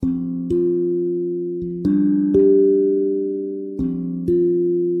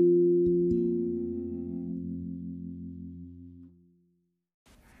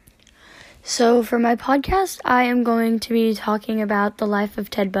So for my podcast, I am going to be talking about the life of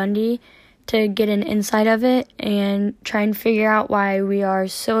Ted Bundy to get an insight of it and try and figure out why we are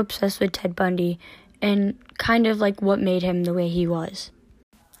so obsessed with Ted Bundy and kind of like what made him the way he was.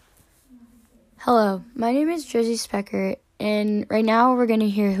 Hello, my name is Josie Specker, and right now we're going to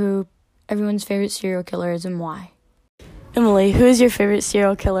hear who everyone's favorite serial killer is and why. Emily, who is your favorite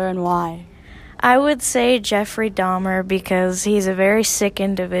serial killer and why? I would say Jeffrey Dahmer because he's a very sick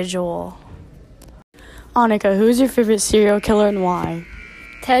individual. Annika, who is your favorite serial killer and why?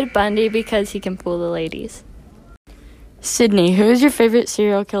 Ted Bundy because he can fool the ladies. Sydney, who is your favorite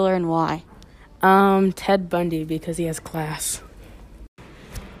serial killer and why? Ted Bundy because he has class.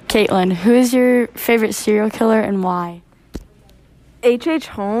 Caitlin, who is your favorite serial killer and why? H.H.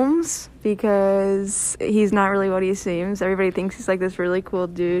 Holmes, because he's not really what he seems. Everybody thinks he's like this really cool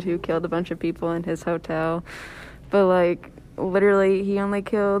dude who killed a bunch of people in his hotel. But literally he only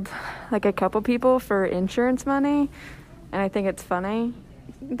killed like a couple people for insurance money. And I think it's funny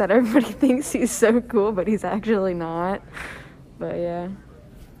that everybody thinks he's so cool, but he's actually not. But yeah.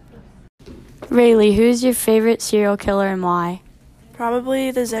 Rayleigh, who is your favorite serial killer and why? Probably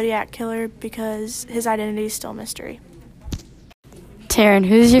the Zodiac Killer because his identity is still a mystery. Taryn,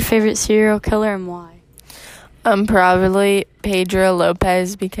 who's your favorite serial killer and why? Probably Pedro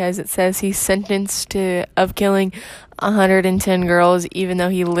Lopez because it says he's sentenced of killing 110 girls, even though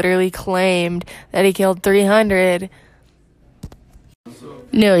he literally claimed that he killed 300.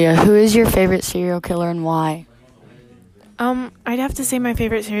 Nelia, who is your favorite serial killer and why? I'd have to say my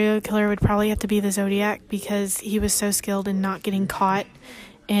favorite serial killer would probably have to be the Zodiac because he was so skilled in not getting caught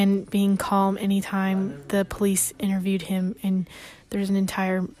and being calm anytime the police interviewed him, and there's an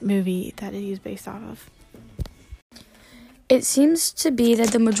entire movie that he is based off of. It seems to be that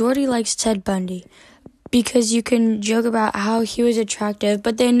the majority likes Ted Bundy because you can joke about how he was attractive,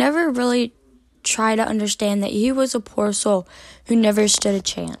 but they never really try to understand that he was a poor soul who never stood a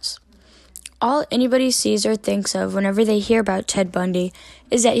chance. All anybody sees or thinks of whenever they hear about Ted Bundy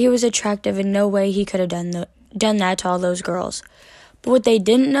is that he was attractive and no way he could have done that to all those girls. But what they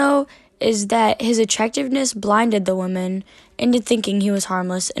didn't know is that his attractiveness blinded the women into thinking he was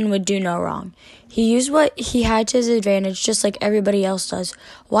harmless and would do no wrong. He used what he had to his advantage just like everybody else does.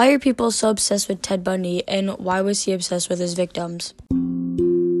 Why are people so obsessed with Ted Bundy, and why was he obsessed with his victims?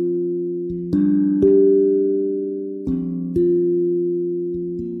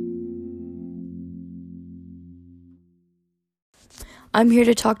 I'm here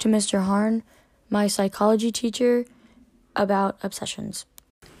to talk to Mr. Harn, my psychology teacher, about obsessions.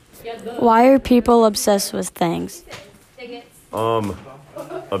 Why are people obsessed with things?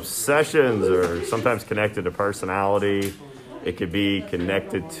 Obsessions are sometimes connected to personality. It could be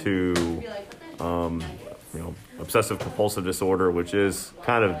connected to, obsessive compulsive disorder, which is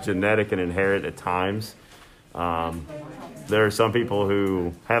kind of genetic and inherent at times. There are some people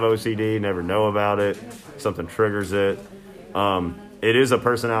who have OCD, never know about it. Something triggers it. It is a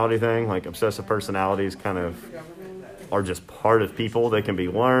personality thing. Like obsessive personalities kind of are just part of people. They can be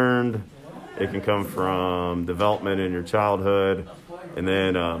learned. It can come from development in your childhood. And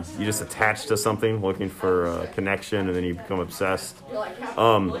then you just attach to something looking for a connection, and then you become obsessed.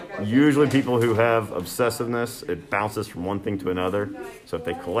 Usually people who have obsessiveness, it bounces from one thing to another. So if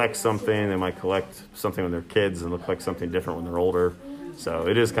they collect something, they might collect something when they're kids and look like something different when they're older. So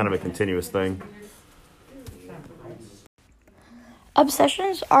it is kind of a continuous thing.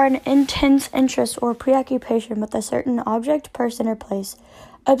 Obsessions are an intense interest or preoccupation with a certain object, person, or place.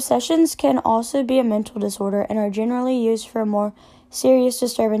 Obsessions can also be a mental disorder and are generally used for more serious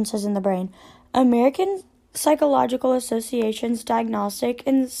disturbances in the brain. American Psychological Association's Diagnostic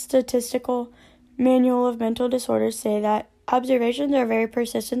and Statistical Manual of Mental Disorders say that observations are very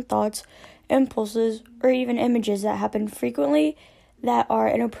persistent thoughts, impulses, or even images that happen frequently that are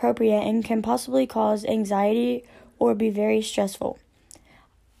inappropriate and can possibly cause anxiety or be very stressful.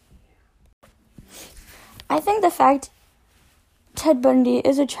 I think the fact Ted Bundy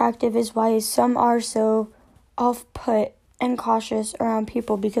is attractive is why some are so off-put and cautious around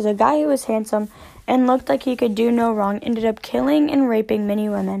people, because a guy who was handsome and looked like he could do no wrong ended up killing and raping many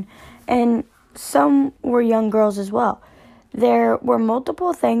women, and some were young girls as well. There were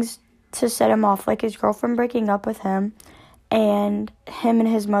multiple things to set him off, like his girlfriend breaking up with him and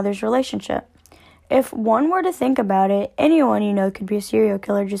his mother's relationship. If one were to think about it, anyone you know could be a serial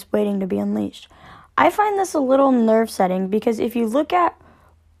killer just waiting to be unleashed. I find this a little nerve-setting because if you look at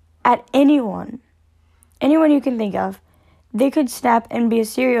anyone you can think of, they could snap and be a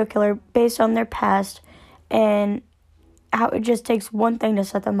serial killer based on their past and how it just takes one thing to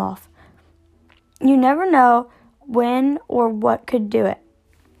set them off. You never know when or what could do it.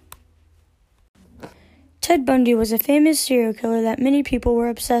 Ted Bundy was a famous serial killer that many people were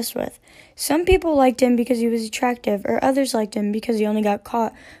obsessed with. Some people liked him because he was attractive, or others liked him because he only got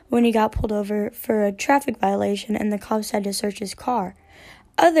caught when he got pulled over for a traffic violation and the cops had to search his car.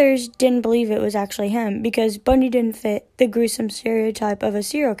 Others didn't believe it was actually him because Bundy didn't fit the gruesome stereotype of a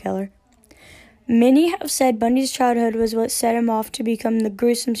serial killer. Many have said Bundy's childhood was what set him off to become the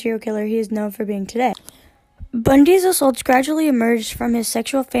gruesome serial killer he is known for being today. Bundy's assaults gradually emerged from his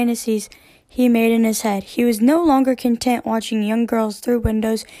sexual fantasies he made in his head. He was no longer content watching young girls through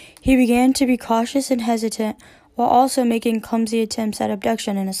windows. He began to be cautious and hesitant while also making clumsy attempts at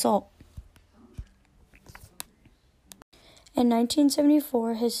abduction and assault. In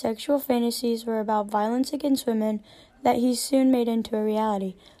 1974, his sexual fantasies were about violence against women that he soon made into a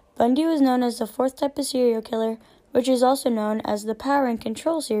reality. Bundy was known as the fourth type of serial killer, which is also known as the power and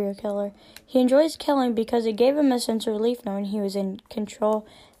control serial killer. He enjoys killing because it gave him a sense of relief knowing he was in control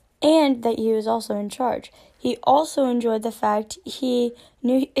and that he was also in charge. He also enjoyed the fact he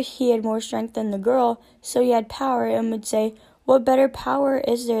knew he had more strength than the girl, so he had power and would say, "What better power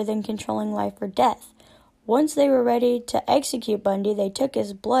is there than controlling life or death?" Once they were ready to execute Bundy, they took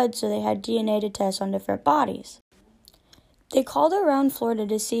his blood so they had DNA to test on different bodies. They called around Florida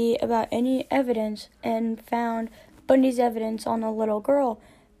to see about any evidence and found Bundy's evidence on a little girl.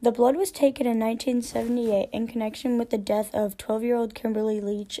 The blood was taken in 1978 in connection with the death of 12-year-old Kimberly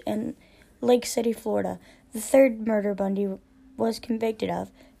Leach in Lake City, Florida, the third murder Bundy was convicted of.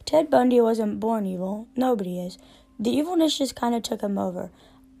 Ted Bundy wasn't born evil. Nobody is. The evilness just kind of took him over.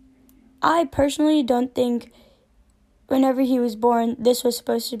 I personally don't think whenever he was born, this was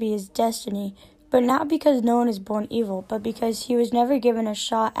supposed to be his destiny, but not because no one is born evil, but because he was never given a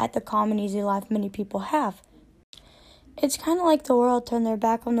shot at the common easy life many people have. It's kind of like the world turned their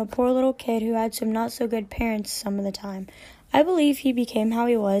back on the poor little kid who had some not-so-good parents some of the time. I believe he became how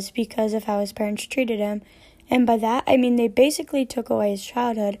he was because of how his parents treated him, and by that I mean they basically took away his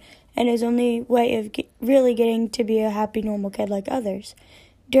childhood and his only way of really getting to be a happy, normal kid like others.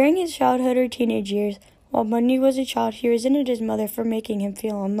 During his childhood or teenage years, while Bundy was a child, he resented his mother for making him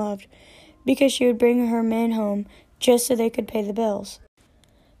feel unloved because she would bring her men home just so they could pay the bills.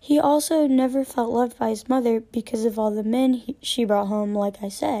 He also never felt loved by his mother because of all the men she brought home, like I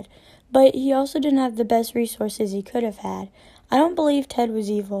said, but he also didn't have the best resources he could have had. I don't believe Ted was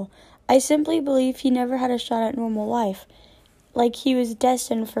evil. I simply believe he never had a shot at normal life, like he was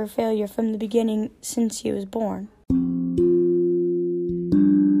destined for failure from the beginning since he was born.